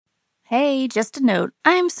Hey, just a note.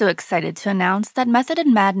 I am so excited to announce that Method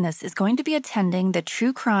and Madness is going to be attending the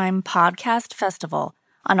True Crime Podcast Festival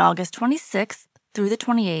on August 26th through the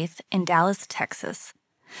 28th in Dallas, Texas.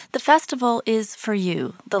 The festival is for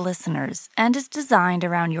you, the listeners, and is designed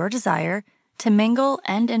around your desire to mingle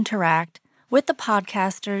and interact with the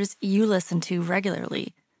podcasters you listen to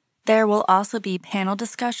regularly. There will also be panel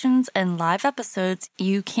discussions and live episodes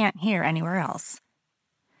you can't hear anywhere else.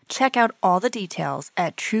 Check out all the details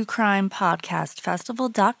at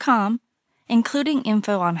truecrimepodcastfestival.com, including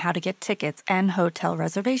info on how to get tickets and hotel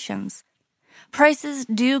reservations. Prices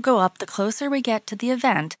do go up the closer we get to the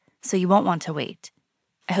event, so you won't want to wait.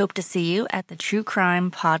 I hope to see you at the True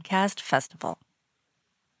Crime Podcast Festival.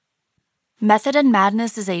 Method and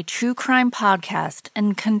Madness is a true crime podcast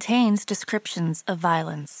and contains descriptions of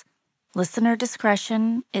violence. Listener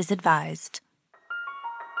discretion is advised.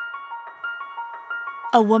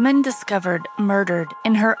 A woman discovered murdered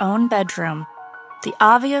in her own bedroom. The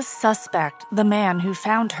obvious suspect, the man who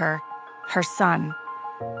found her son.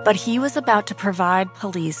 But he was about to provide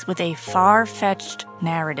police with a far-fetched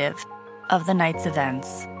narrative of the night's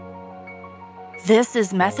events. This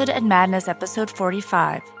is Method and Madness Episode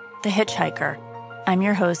 45, The Hitchhiker. I'm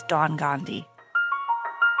your host, Dawn Gandhi.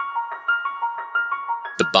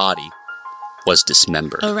 The body was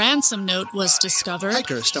dismembered. A ransom note was discovered.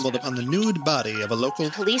 Hiker stumbled upon the nude body of a local...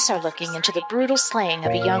 Police are looking into the brutal slaying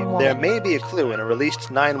of a young woman. There may be a clue in a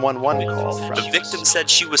released 911 call from... The victim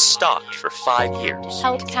said she was stalked for 5 years.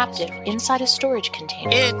 Held captive inside a storage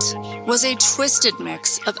container. It was a twisted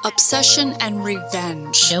mix of obsession and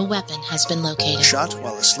revenge. No weapon has been located. Shot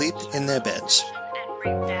while asleep in their beds.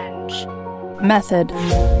 Method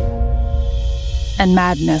and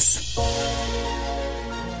Madness.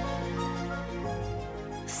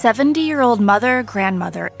 70-year-old mother,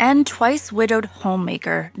 grandmother, and twice-widowed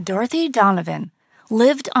homemaker Dorothy Donovan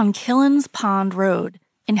lived on Killens Pond Road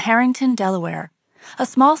in Harrington, Delaware, a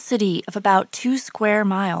small city of about 2 square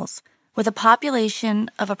miles with a population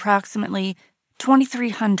of approximately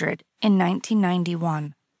 2,300 in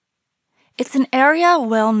 1991. It's an area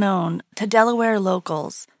well known to Delaware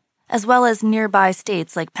locals, as well as nearby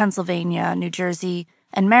states like Pennsylvania, New Jersey,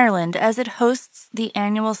 and Maryland, as it hosts the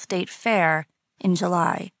annual state fair in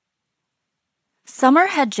July. Summer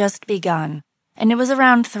had just begun, and it was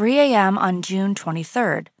around 3 a.m. on June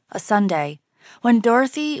 23rd, a Sunday, when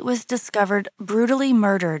Dorothy was discovered brutally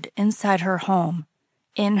murdered inside her home,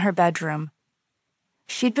 in her bedroom.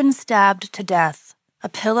 She'd been stabbed to death, a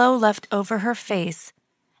pillow left over her face,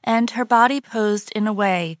 and her body posed in a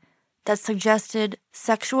way that suggested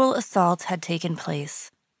sexual assault had taken place.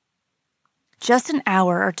 Just an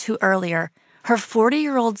hour or two earlier, her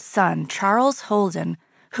 40-year-old son, Charles Holden,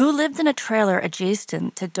 who lived in a trailer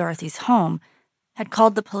adjacent to Dorothy's home, had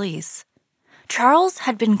called the police. Charles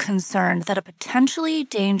had been concerned that a potentially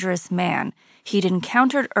dangerous man he'd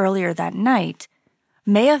encountered earlier that night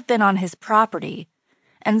may have been on his property,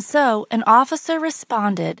 and so an officer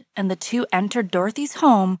responded and the two entered Dorothy's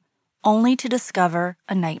home only to discover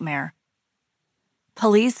a nightmare.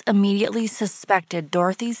 Police immediately suspected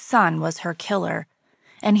Dorothy's son was her killer,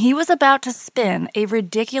 and he was about to spin a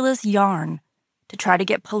ridiculous yarn to try to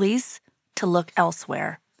get police to look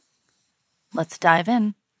elsewhere. Let's dive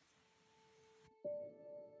in.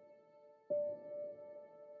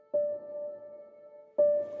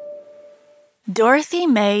 Dorothy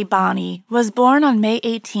Mae Bonney was born on May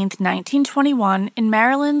 18, 1921, in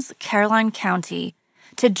Maryland's Caroline County,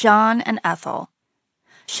 to John and Ethel.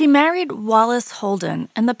 She married Wallace Holden,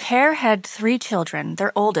 and the pair had 3 children,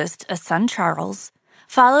 their oldest, a son Charles,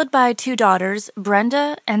 followed by 2 daughters,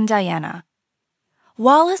 Brenda and Diana.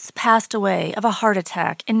 Wallace passed away of a heart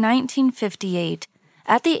attack in 1958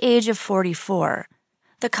 at the age of 44.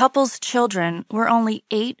 The couple's children were only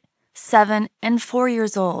 8, 7, and 4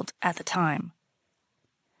 years old at the time.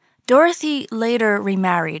 Dorothy later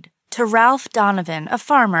remarried to Ralph Donovan, a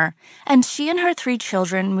farmer, and she and her 3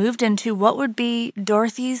 children moved into what would be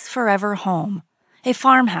Dorothy's forever home, a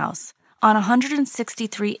farmhouse on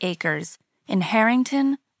 163 acres in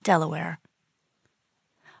Harrington, Delaware.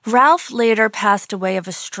 Ralph later passed away of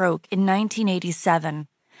a stroke in 1987,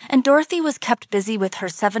 and Dorothy was kept busy with her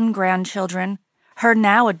 7 grandchildren, her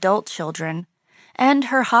now adult children, and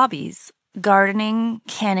her hobbies, gardening,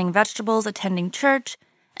 canning vegetables, attending church,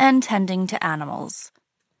 and tending to animals.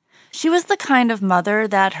 She was the kind of mother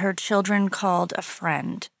that her children called a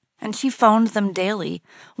friend, and she phoned them daily,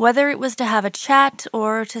 whether it was to have a chat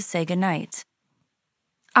or to say goodnight.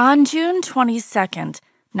 On June 22,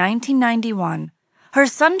 1991, her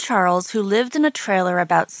son Charles, who lived in a trailer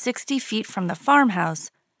about 60 feet from the farmhouse,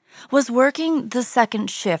 was working the second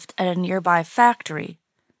shift at a nearby factory.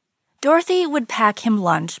 Dorothy would pack him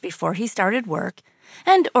lunch before he started work,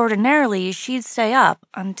 and ordinarily she'd stay up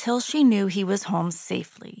until she knew he was home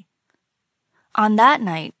safely. On that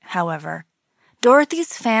night, however,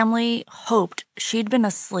 Dorothy's family hoped she'd been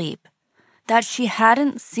asleep, that she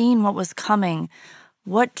hadn't seen what was coming,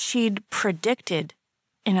 what she'd predicted,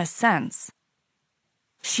 in a sense.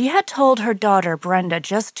 She had told her daughter Brenda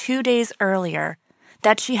just 2 days earlier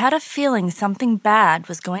that she had a feeling something bad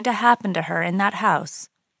was going to happen to her in that house.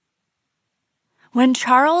 When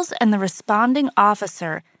Charles and the responding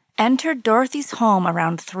officer entered Dorothy's home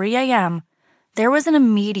around 3 a.m., there was an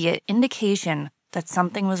immediate indication that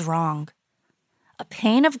something was wrong. A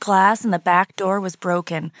pane of glass in the back door was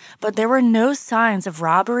broken, but there were no signs of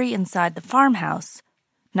robbery inside the farmhouse.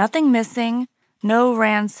 Nothing missing, no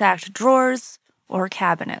ransacked drawers or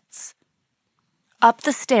cabinets. Up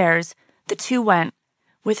the stairs, the two went,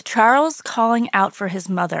 with Charles calling out for his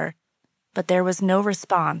mother, but there was no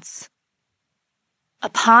response.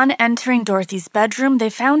 Upon entering Dorothy's bedroom, they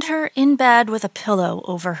found her in bed with a pillow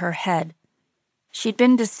over her head. She'd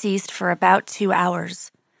been deceased for about 2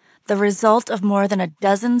 hours, the result of more than a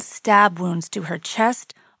dozen stab wounds to her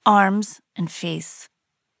chest, arms, and face.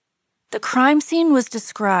 The crime scene was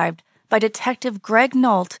described by Detective Greg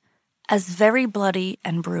Nolt as very bloody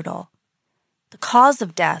and brutal. The cause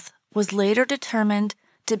of death was later determined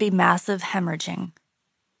to be massive hemorrhaging.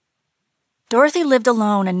 Dorothy lived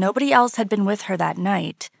alone and nobody else had been with her that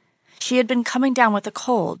night. She had been coming down with a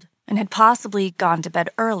cold and had possibly gone to bed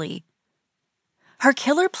early. Her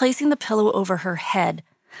killer placing the pillow over her head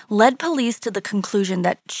led police to the conclusion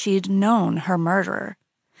that she'd known her murderer.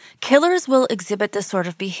 Killers will exhibit this sort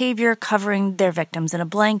of behavior, covering their victims in a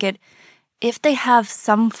blanket, if they have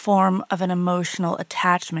some form of an emotional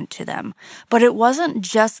attachment to them. But it wasn't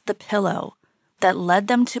just the pillow that led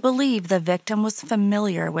them to believe the victim was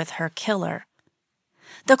familiar with her killer.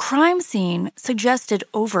 The crime scene suggested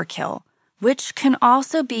overkill, which can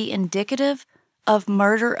also be indicative of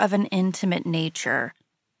murder of an intimate nature.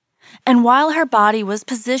 And while her body was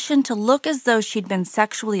positioned to look as though she'd been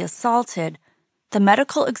sexually assaulted, the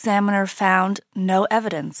medical examiner found no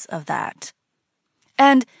evidence of that.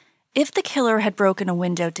 And if the killer had broken a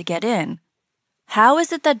window to get in, how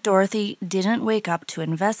is it that Dorothy didn't wake up to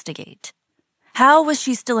investigate? How was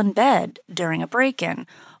she still in bed during a break-in?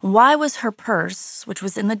 Why was her purse, which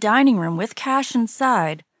was in the dining room with cash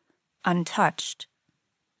inside, untouched?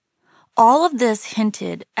 All of this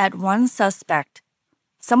hinted at one suspect,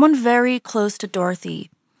 someone very close to Dorothy,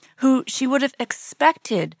 who she would have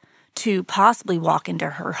expected to possibly walk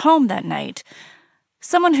into her home that night,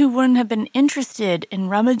 someone who wouldn't have been interested in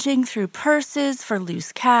rummaging through purses for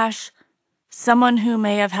loose cash, someone who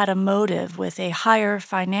may have had a motive with a higher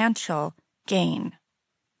financial gain.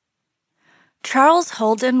 Charles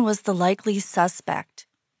Holden was the likely suspect.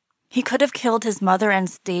 He could have killed his mother and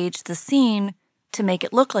staged the scene to make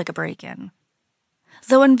it look like a break-in.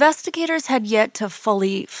 Though investigators had yet to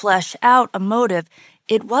fully flesh out a motive,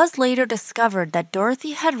 it was later discovered that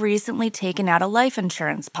Dorothy had recently taken out a life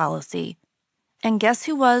insurance policy. And guess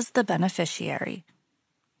who was the beneficiary?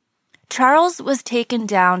 Charles was taken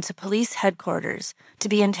down to police headquarters to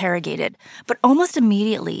be interrogated, but almost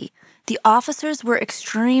immediately, the officers were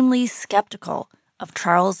extremely skeptical of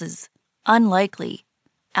Charles's unlikely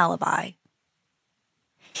alibi.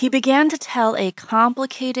 He began to tell a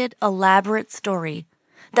complicated, elaborate story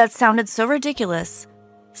that sounded so ridiculous,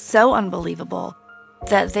 so unbelievable,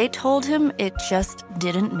 that they told him it just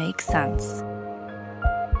didn't make sense.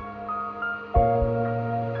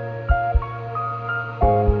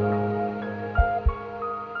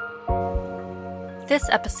 This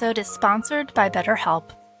episode is sponsored by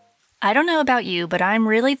BetterHelp. I don't know about you, but I'm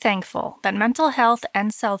really thankful that mental health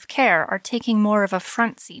and self-care are taking more of a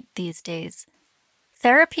front seat these days.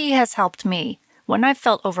 Therapy has helped me when I've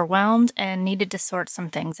felt overwhelmed and needed to sort some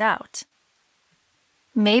things out.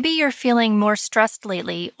 Maybe you're feeling more stressed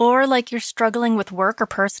lately, or like you're struggling with work or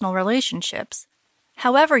personal relationships.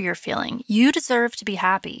 However you're feeling, you deserve to be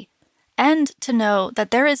happy, and to know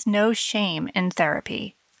that there is no shame in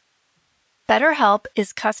therapy. BetterHelp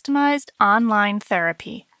is customized online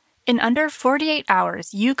therapy. In under 48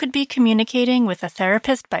 hours, you could be communicating with a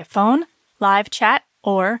therapist by phone, live chat,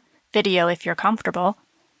 or video if you're comfortable.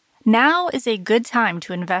 Now is a good time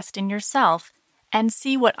to invest in yourself and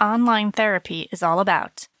see what online therapy is all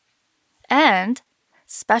about. And,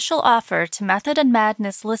 special offer to Method and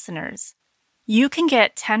Madness listeners. You can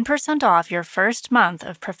get 10% off your first month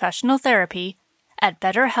of professional therapy at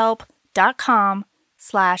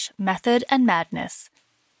betterhelp.com/methodandmadness.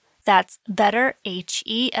 That's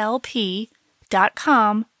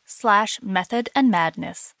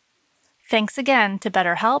betterhelp.com/methodandmadness. Thanks again to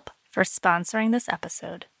BetterHelp for sponsoring this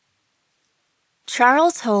episode.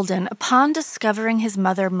 Charles Holden, upon discovering his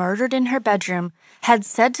mother murdered in her bedroom, had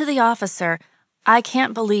said to the officer, "I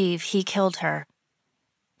can't believe he killed her."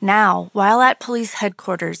 Now, while at police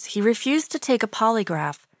headquarters, he refused to take a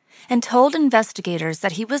polygraph and told investigators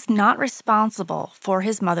that he was not responsible for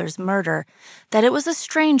his mother's murder, that it was a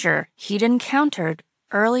stranger he'd encountered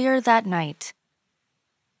earlier that night.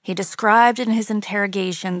 He described in his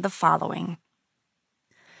interrogation the following.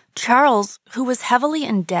 Charles, who was heavily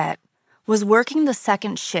in debt, was working the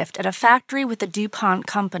second shift at a factory with the DuPont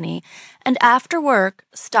company, and after work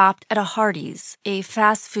stopped at a Hardee's, a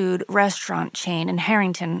fast food restaurant chain in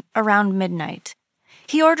Harrington, around midnight.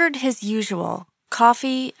 He ordered his usual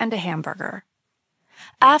coffee and a hamburger.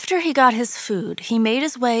 After he got his food, he made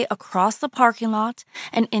his way across the parking lot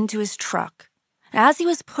and into his truck. As he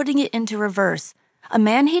was putting it into reverse, a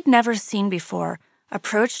man he'd never seen before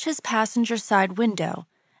approached his passenger side window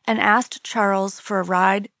and asked Charles for a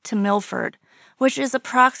ride to Milford, which is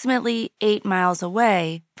approximately 8 miles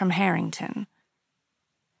away from Harrington.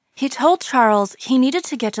 He told Charles he needed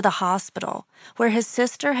to get to the hospital, where his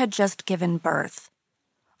sister had just given birth.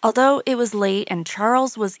 Although it was late and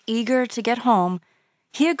Charles was eager to get home,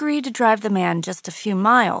 he agreed to drive the man just a few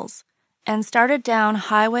miles and started down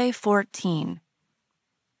Highway 14.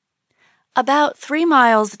 About 3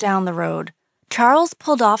 miles down the road, Charles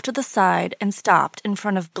pulled off to the side and stopped in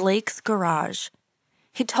front of Blake's garage.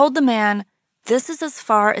 He told the man, "This is as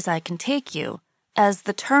far as I can take you," as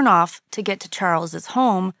the turnoff to get to Charles's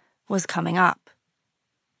home was coming up.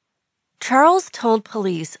 Charles told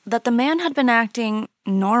police that the man had been acting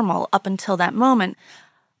normal up until that moment,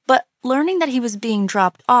 but learning that he was being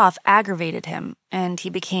dropped off aggravated him, and he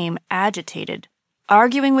became agitated,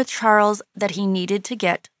 arguing with Charles that he needed to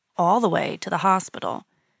get all the way to the hospital.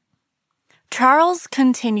 Charles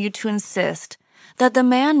continued to insist that the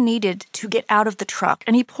man needed to get out of the truck,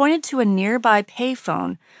 and he pointed to a nearby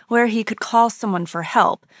payphone where he could call someone for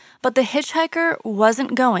help, but the hitchhiker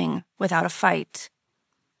wasn't going without a fight.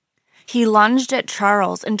 He lunged at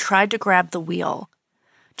Charles and tried to grab the wheel.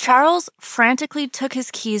 Charles frantically took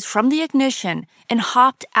his keys from the ignition and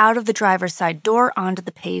hopped out of the driver's side door onto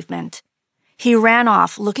the pavement. He ran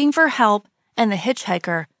off looking for help, and the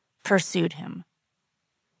hitchhiker pursued him.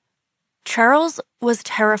 Charles was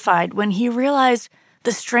terrified when he realized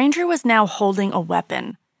the stranger was now holding a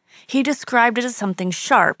weapon. He described it as something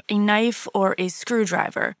sharp, a knife or a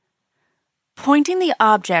screwdriver. Pointing the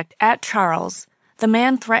object at Charles, the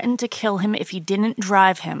man threatened to kill him if he didn't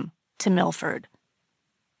drive him to Milford.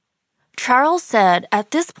 Charles said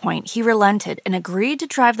at this point he relented and agreed to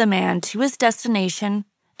drive the man to his destination,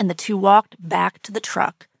 and the two walked back to the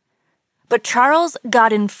truck. But Charles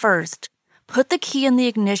got in first, put the key in the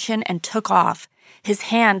ignition, and took off, his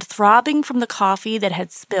hand throbbing from the coffee that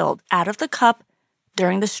had spilled out of the cup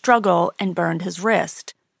during the struggle and burned his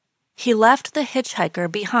wrist. He left the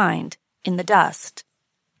hitchhiker behind in the dust.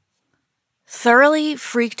 Thoroughly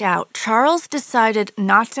freaked out, Charles decided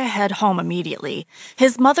not to head home immediately.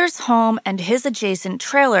 His mother's home and his adjacent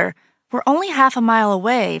trailer were only half a mile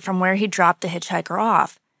away from where he dropped the hitchhiker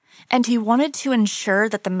off, and he wanted to ensure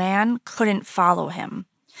that the man couldn't follow him.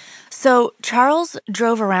 So Charles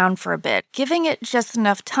drove around for a bit, giving it just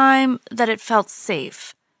enough time that it felt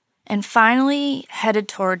safe, and finally headed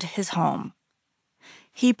toward his home.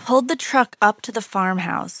 He pulled the truck up to the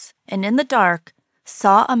farmhouse, and in the dark,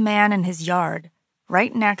 saw a man in his yard,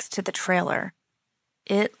 right next to the trailer.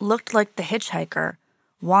 It looked like the hitchhiker,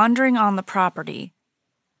 wandering on the property.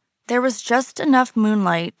 There was just enough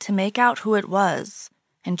moonlight to make out who it was,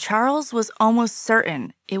 and Charles was almost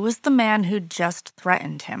certain it was the man who'd just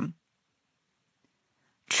threatened him.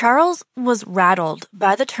 Charles was rattled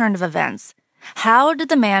by the turn of events. How did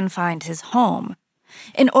the man find his home?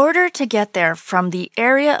 In order to get there from the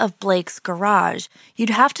area of Blake's garage, you'd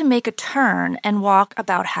have to make a turn and walk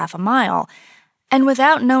about half a mile. And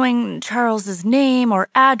without knowing Charles's name or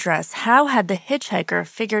address, how had the hitchhiker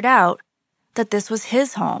figured out that this was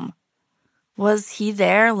his home? Was he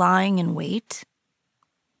there lying in wait?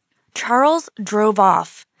 Charles drove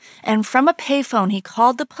off, and from a payphone he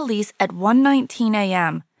called the police at 1:19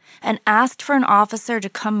 a.m. and asked for an officer to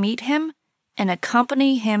come meet him and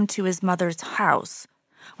accompany him to his mother's house,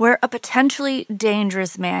 where a potentially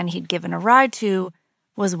dangerous man he'd given a ride to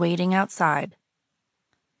was waiting outside.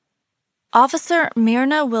 Officer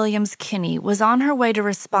Myrna Williams Kinney was on her way to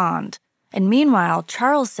respond, and meanwhile,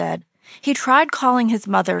 Charles said he tried calling his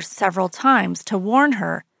mother several times to warn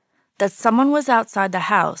her that someone was outside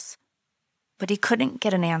the house, but he couldn't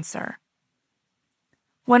get an answer.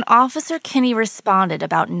 When Officer Kinney responded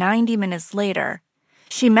about 90 minutes later,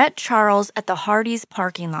 She met Charles at the Hardee's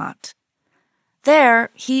parking lot. There,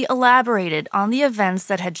 he elaborated on the events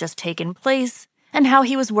that had just taken place and how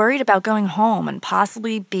he was worried about going home and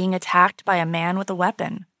possibly being attacked by a man with a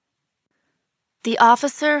weapon. The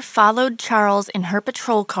officer followed Charles in her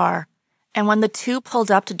patrol car, and when the two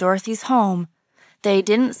pulled up to Dorothy's home, they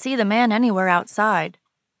didn't see the man anywhere outside.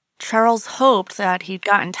 Charles hoped that he'd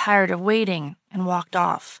gotten tired of waiting and walked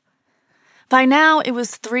off. By now, it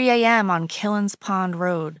was 3 a.m. on Killens Pond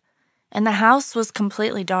Road, and the house was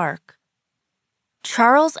completely dark.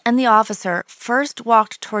 Charles and the officer first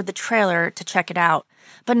walked toward the trailer to check it out,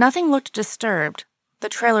 but nothing looked disturbed. The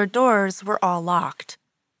trailer doors were all locked.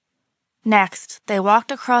 Next, they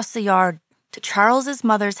walked across the yard to Charles's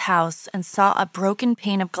mother's house and saw a broken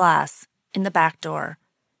pane of glass in the back door.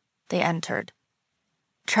 They entered.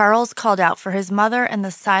 Charles called out for his mother, and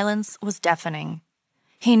the silence was deafening.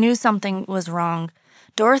 He knew something was wrong.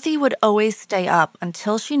 Dorothy would always stay up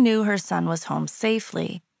until she knew her son was home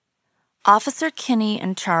safely. Officer Kinney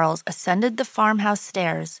and Charles ascended the farmhouse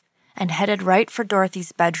stairs and headed right for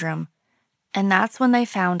Dorothy's bedroom, and that's when they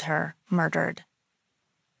found her murdered.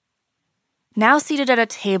 Now seated at a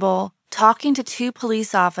table, talking to two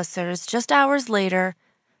police officers just hours later,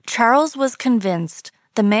 Charles was convinced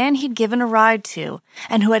the man he'd given a ride to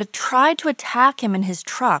and who had tried to attack him in his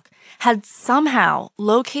truck had somehow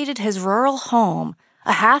located his rural home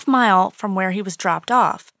a half-mile from where he was dropped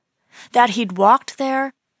off, that he'd walked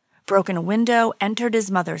there, broken a window, entered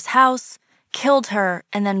his mother's house, killed her,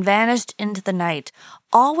 and then vanished into the night,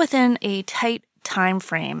 all within a tight time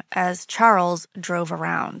frame as Charles drove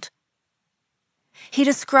around. He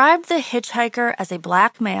described the hitchhiker as a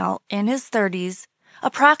black male in his 30s,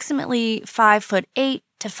 approximately 5'8"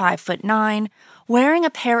 to 5'9", wearing a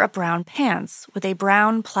pair of brown pants with a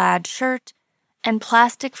brown plaid shirt and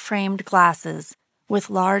plastic-framed glasses with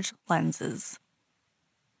large lenses.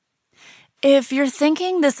 If you're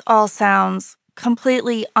thinking this all sounds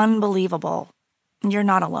completely unbelievable, you're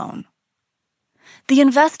not alone. The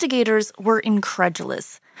investigators were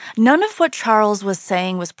incredulous. None of what Charles was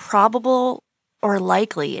saying was probable or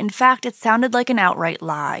likely. In fact, it sounded like an outright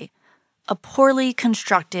lie, a poorly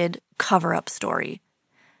constructed cover-up story.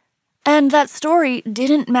 And that story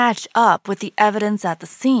didn't match up with the evidence at the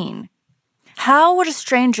scene. How would a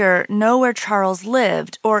stranger know where Charles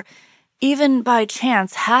lived, or even by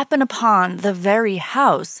chance happen upon the very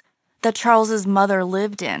house that Charles's mother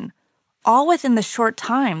lived in, all within the short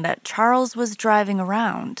time that Charles was driving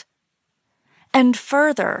around? And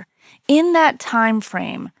further, in that time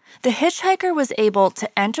frame, the hitchhiker was able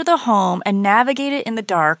to enter the home and navigate it in the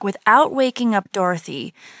dark without waking up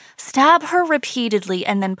Dorothy, stab her repeatedly,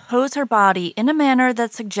 and then pose her body in a manner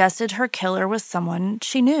that suggested her killer was someone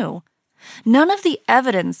she knew. None of the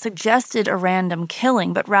evidence suggested a random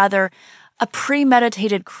killing, but rather a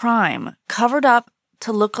premeditated crime covered up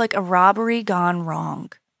to look like a robbery gone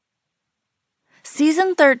wrong.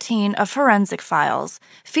 Season 13 of Forensic Files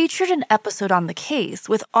featured an episode on the case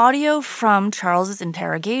with audio from Charles's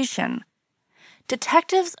interrogation.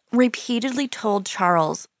 Detectives repeatedly told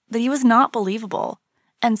Charles that he was not believable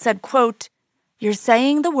and said, quote, "You're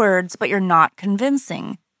saying the words, but you're not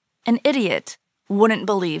convincing. An idiot wouldn't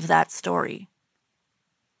believe that story."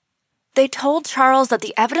 They told Charles that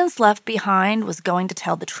the evidence left behind was going to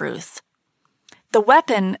tell the truth. The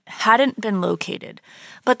weapon hadn't been located,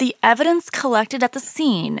 but the evidence collected at the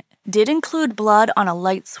scene did include blood on a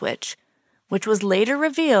light switch, which was later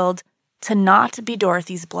revealed to not be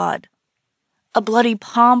Dorothy's blood. A bloody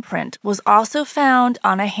palm print was also found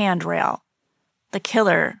on a handrail. The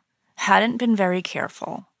killer hadn't been very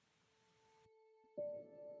careful.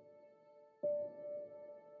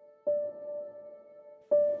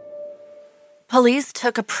 Police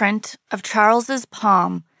took a print of Charles's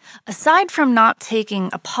palm. Aside from not taking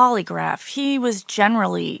a polygraph, he was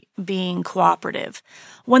generally being cooperative.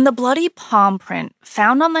 When the bloody palm print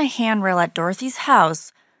found on the handrail at Dorothy's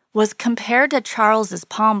house was compared to Charles's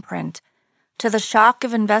palm print, to the shock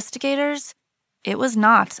of investigators, it was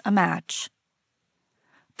not a match.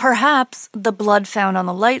 Perhaps the blood found on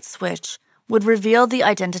the light switch would reveal the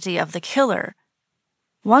identity of the killer.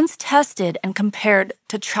 Once tested and compared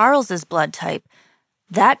to Charles's blood type,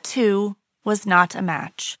 that too was not a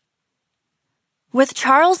match. With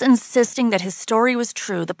Charles insisting that his story was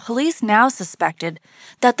true, the police now suspected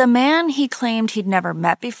that the man he claimed he'd never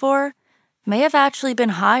met before may have actually been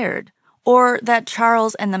hired, or that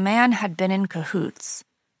Charles and the man had been in cahoots.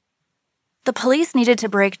 The police needed to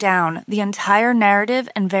break down the entire narrative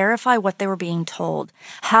and verify what they were being told.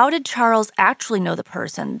 How did Charles actually know the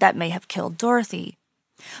person that may have killed Dorothy?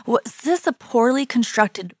 Was this a poorly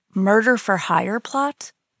constructed murder-for-hire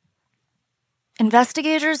plot?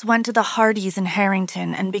 Investigators went to the Hardee's in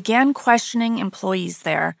Harrington and began questioning employees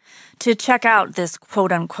there to check out this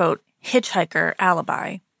quote-unquote hitchhiker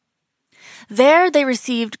alibi. There, they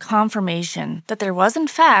received confirmation that there was, in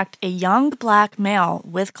fact, a young black male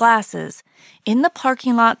with glasses in the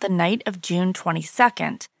parking lot the night of June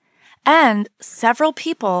 22nd, and several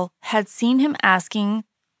people had seen him asking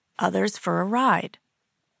others for a ride.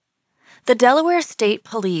 The Delaware State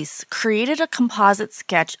Police created a composite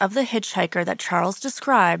sketch of the hitchhiker that Charles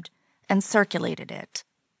described and circulated it.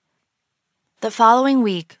 The following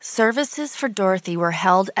week, services for Dorothy were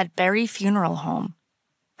held at Berry Funeral Home.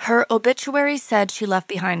 Her obituary said she left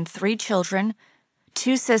behind 3 children,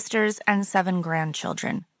 2 sisters, and 7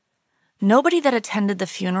 grandchildren. Nobody that attended the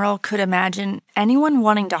funeral could imagine anyone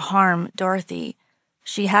wanting to harm Dorothy.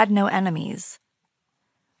 She had no enemies.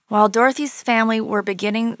 While Dorothy's family were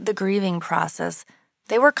beginning the grieving process,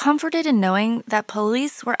 they were comforted in knowing that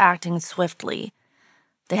police were acting swiftly.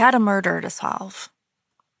 They had a murder to solve.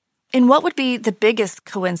 In what would be the biggest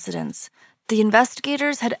coincidence the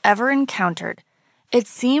investigators had ever encountered, it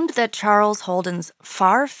seemed that Charles Holden's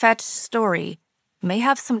far-fetched story may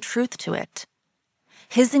have some truth to it.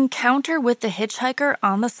 His encounter with the hitchhiker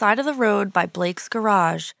on the side of the road by Blake's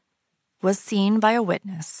garage was seen by a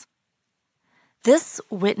witness. This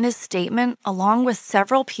witness statement, along with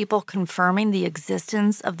several people confirming the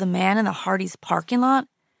existence of the man in the Hardee's parking lot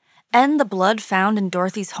and the blood found in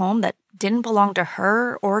Dorothy's home that didn't belong to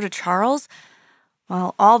her or to Charles,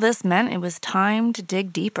 well, all this meant it was time to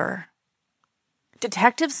dig deeper.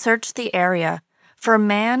 Detectives searched the area for a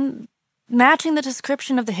man matching the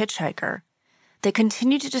description of the hitchhiker. They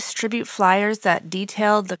continued to distribute flyers that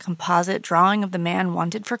detailed the composite drawing of the man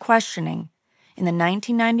wanted for questioning in the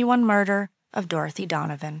 1991 murder of Dorothy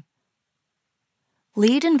Donovan.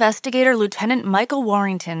 Lead investigator Lieutenant Michael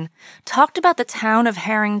Warrington talked about the town of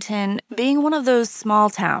Harrington being one of those small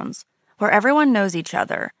towns where everyone knows each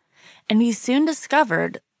other, and he soon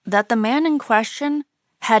discovered that the man in question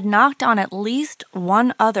had knocked on at least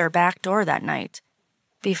one other back door that night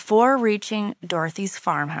before reaching Dorothy's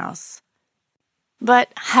farmhouse. But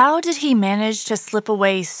how did he manage to slip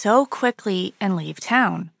away so quickly and leave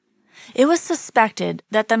town? It was suspected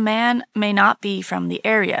that the man may not be from the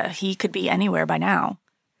area. He could be anywhere by now.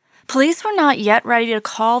 Police were not yet ready to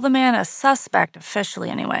call the man a suspect officially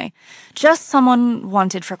anyway, just someone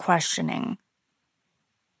wanted for questioning.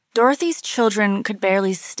 Dorothy's children could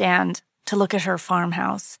barely stand to look at her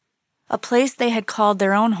farmhouse, a place they had called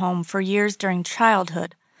their own home for years during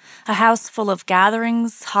childhood, a house full of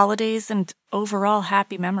gatherings, holidays, and overall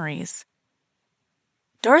happy memories.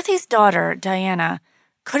 Dorothy's daughter, Diana,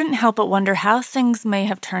 couldn't help but wonder how things may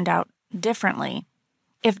have turned out differently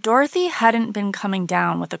if Dorothy hadn't been coming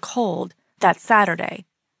down with a cold that Saturday.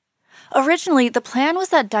 Originally, the plan was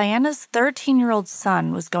that Diana's 13-year-old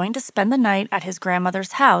son was going to spend the night at his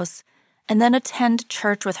grandmother's house and then attend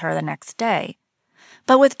church with her the next day.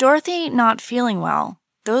 But with Dorothy not feeling well,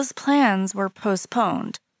 those plans were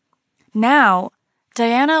postponed. Now,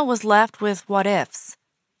 Diana was left with what-ifs.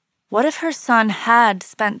 What if her son had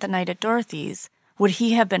spent the night at Dorothy's? Would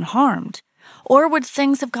he have been harmed? Or would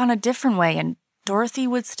things have gone a different way and Dorothy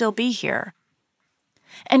would still be here?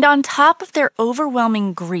 And on top of their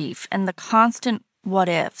overwhelming grief and the constant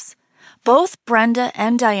what-ifs, both Brenda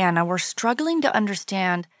and Diana were struggling to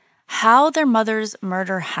understand how their mother's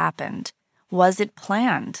murder happened. Was it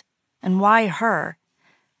planned? And why her?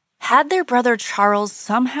 Had their brother Charles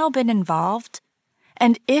somehow been involved?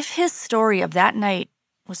 And if his story of that night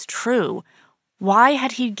was true, why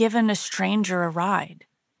had he given a stranger a ride?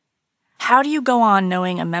 How do you go on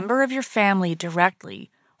knowing a member of your family directly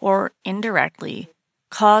or indirectly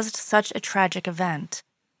caused such a tragic event?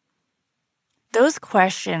 Those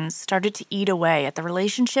questions started to eat away at the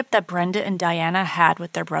relationship that Brenda and Diana had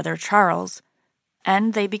with their brother Charles,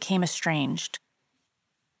 and they became estranged.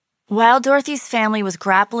 While Dorothy's family was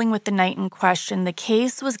grappling with the night in question, the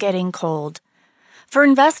case was getting cold. For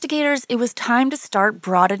investigators, it was time to start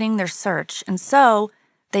broadening their search, and so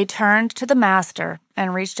they turned to the master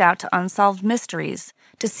and reached out to Unsolved Mysteries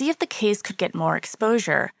to see if the case could get more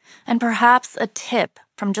exposure, and perhaps a tip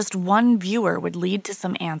from just one viewer would lead to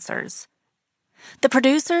some answers. The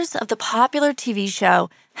producers of the popular TV show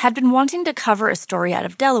had been wanting to cover a story out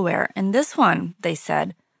of Delaware, and this one, they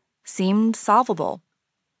said, seemed solvable.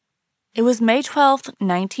 It was May 12,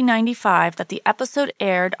 1995, that the episode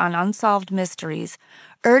aired on Unsolved Mysteries,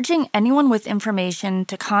 urging anyone with information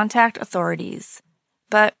to contact authorities.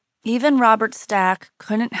 But even Robert Stack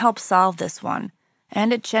couldn't help solve this one,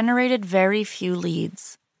 and it generated very few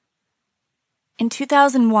leads. In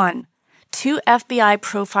 2001, 2 FBI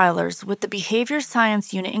profilers with the Behavior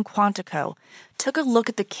Science Unit in Quantico took a look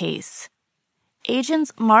at the case.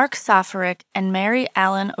 Agents Mark Safaric and Mary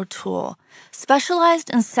Allen O'Toole specialized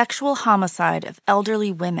in sexual homicide of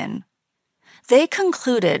elderly women. They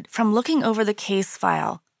concluded from looking over the case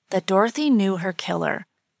file that Dorothy knew her killer.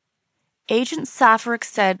 Agent Safaric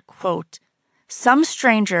said, quote, "Some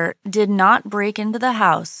stranger did not break into the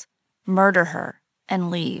house, murder her, and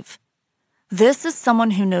leave. This is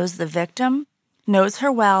someone who knows the victim, knows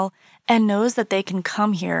her well, and knows that they can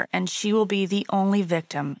come here and she will be the only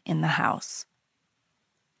victim in the house."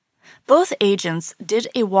 Both agents did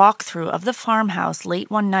a walkthrough of the farmhouse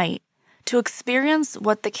late one night to experience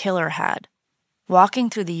what the killer had, walking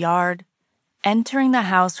through the yard, entering the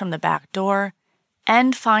house from the back door,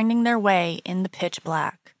 and finding their way in the pitch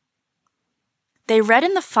black. They read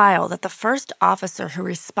in the file that the first officer who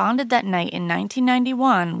responded that night in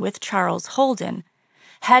 1991 with Charles Holden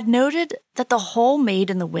had noted that the hole made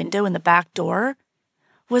in the window in the back door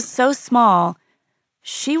was so small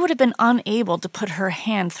she would have been unable to put her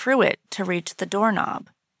hand through it to reach the doorknob.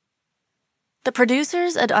 The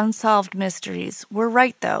producers at Unsolved Mysteries were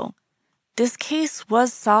right, though. This case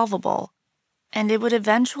was solvable, and it would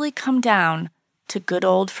eventually come down to good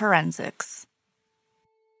old forensics.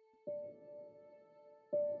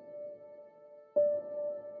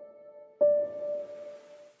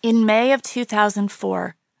 In May of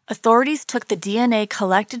 2004, authorities took the DNA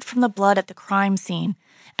collected from the blood at the crime scene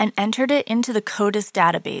and entered it into the CODIS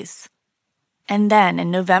database. And then, in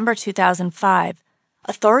November 2005,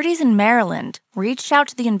 authorities in Maryland reached out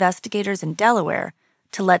to the investigators in Delaware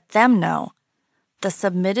to let them know the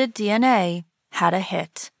submitted DNA had a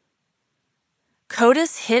hit.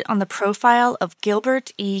 CODIS hit on the profile of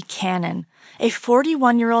Gilbert E. Cannon, a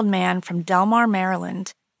 41-year-old man from Delmar,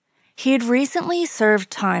 Maryland. He had recently served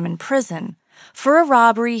time in prison for a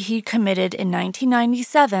robbery he'd committed in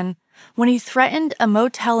 1997 when he threatened a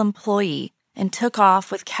motel employee and took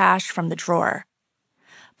off with cash from the drawer.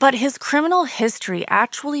 But his criminal history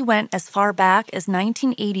actually went as far back as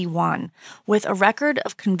 1981, with a record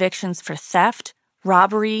of convictions for theft,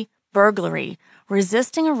 robbery, burglary,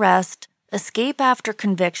 resisting arrest, escape after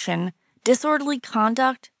conviction, disorderly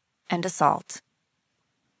conduct, and assault.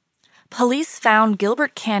 Police found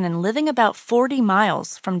Gilbert Cannon living about 40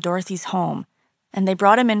 miles from Dorothy's home, and they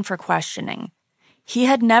brought him in for questioning. He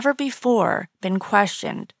had never before been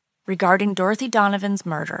questioned regarding Dorothy Donovan's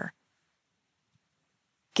murder.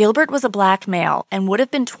 Gilbert was a black male and would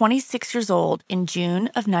have been 26 years old in June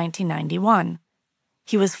of 1991.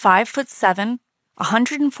 He was 5'7",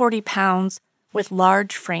 140 pounds, with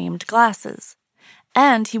large framed glasses,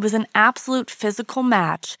 and he was an absolute physical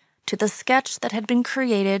match to the sketch that had been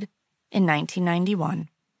created in 1991.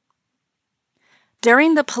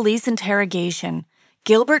 During the police interrogation,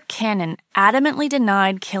 Gilbert Cannon adamantly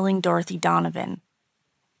denied killing Dorothy Donovan.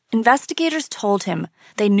 Investigators told him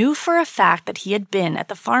they knew for a fact that he had been at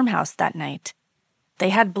the farmhouse that night. They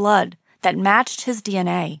had blood that matched his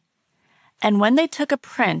DNA, and when they took a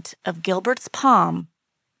print of Gilbert's palm,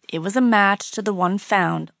 it was a match to the one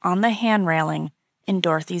found on the hand railing in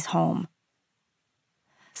Dorothy's home.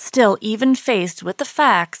 Still, even faced with the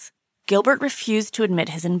facts, Gilbert refused to admit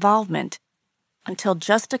his involvement until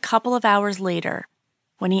just a couple of hours later,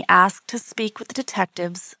 when he asked to speak with the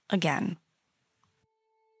detectives again.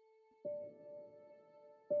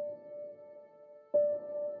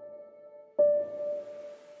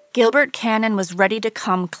 Gilbert Cannon was ready to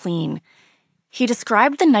come clean. He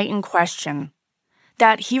described the night in question,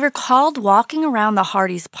 that he recalled walking around the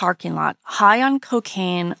Hardee's parking lot high on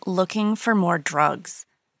cocaine looking for more drugs.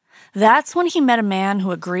 That's when he met a man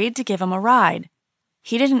who agreed to give him a ride.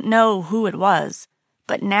 He didn't know who it was,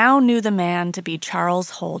 but now knew the man to be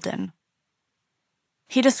Charles Holden.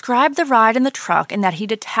 He described the ride in the truck and that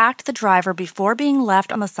he'd attacked the driver before being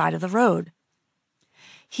left on the side of the road.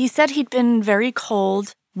 He said he'd been very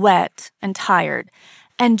cold, wet, and tired,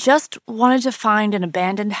 and just wanted to find an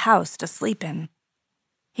abandoned house to sleep in.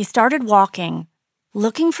 He started walking,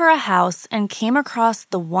 looking for a house, and came across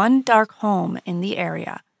the one dark home in the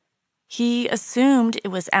area. He assumed it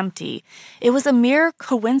was empty. It was a mere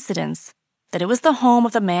coincidence that it was the home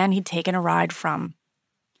of the man he'd taken a ride from.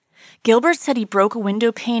 Gilbert said he broke a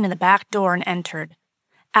window pane in the back door and entered.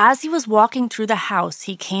 As he was walking through the house,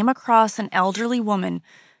 he came across an elderly woman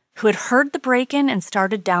who had heard the break-in and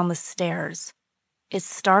started down the stairs. It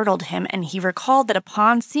startled him, and he recalled that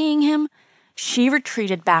upon seeing him, she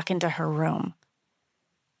retreated back into her room.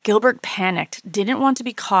 Gilbert panicked, didn't want to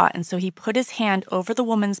be caught, and so he put his hand over the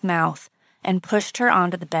woman's mouth and pushed her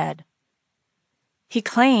onto the bed. He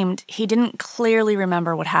claimed he didn't clearly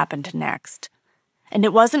remember what happened next. and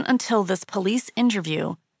it wasn't until this police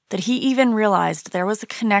interview that he even realized there was a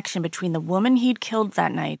connection between the woman he'd killed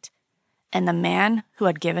that night and the man who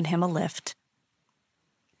had given him a lift.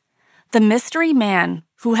 The mystery man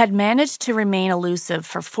who had managed to remain elusive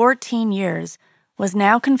for 14 years was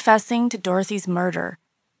now confessing to Dorothy's murder.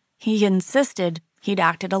 He insisted he'd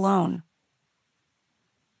acted alone.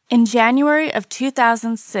 In January of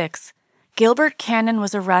 2006, Gilbert Cannon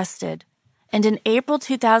was arrested, and in April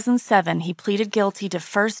 2007 he pleaded guilty to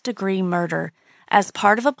first-degree murder as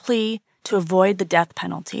part of a plea to avoid the death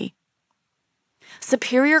penalty.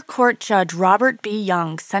 Superior Court Judge Robert B.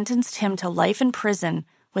 Young sentenced him to life in prison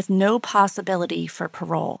with no possibility for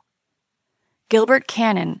parole. Gilbert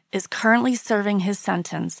Cannon is currently serving his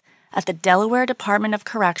sentence at the Delaware Department of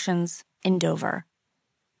Corrections in Dover.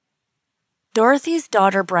 Dorothy's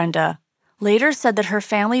daughter Brenda later said that her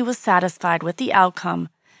family was satisfied with the outcome,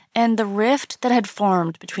 and the rift that had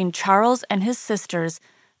formed between Charles and his sisters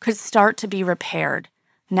could start to be repaired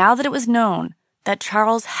now that it was known that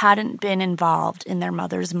Charles hadn't been involved in their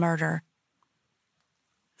mother's murder.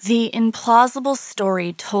 The implausible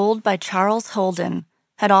story told by Charles Holden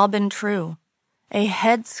had all been true. A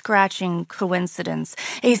head-scratching coincidence,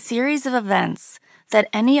 a series of events that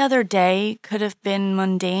any other day could have been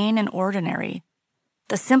mundane and ordinary.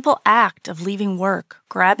 The simple act of leaving work,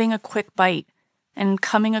 grabbing a quick bite, and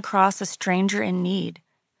coming across a stranger in need.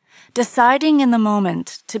 Deciding in the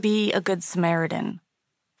moment to be a good Samaritan.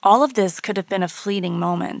 All of this could have been a fleeting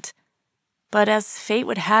moment. But as fate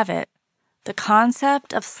would have it, the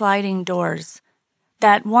concept of sliding doors,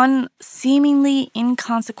 that one seemingly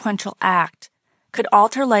inconsequential act, could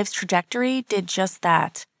alter life's trajectory, did just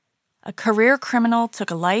that. A career criminal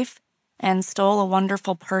took a life and stole a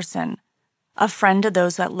wonderful person, a friend to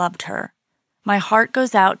those that loved her. My heart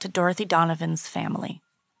goes out to Dorothy Donovan's family.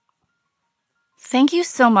 Thank you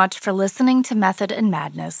so much for listening to Method and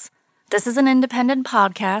Madness. This is an independent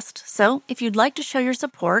podcast, so if you'd like to show your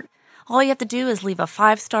support, all you have to do is leave a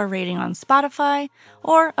 5-star rating on Spotify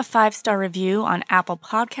or a 5-star review on Apple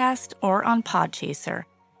Podcast or on Podchaser.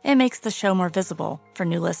 It makes the show more visible for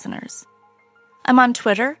new listeners. I'm on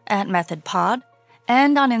Twitter at MethodPod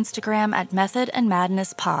and on Instagram at Method and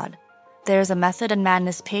Madness Pod. There's a Method and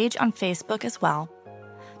Madness page on Facebook as well.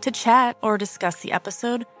 To chat or discuss the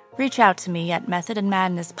episode, reach out to me at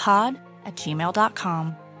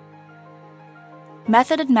methodandmadnesspod@gmail.com.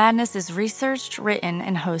 Method and Madness is researched, written,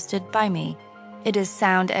 and hosted by me. It is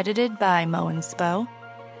sound edited by Mo and Spo.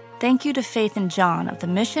 Thank you to Faith and John of the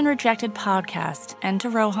Mission Rejected podcast and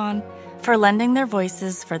to Rohan for lending their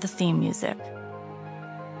voices for the theme music.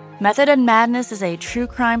 Method and Madness is a true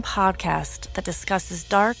crime podcast that discusses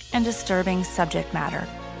dark and disturbing subject matter.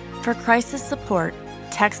 For crisis support,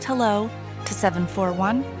 text HELLO to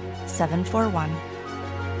 741-741.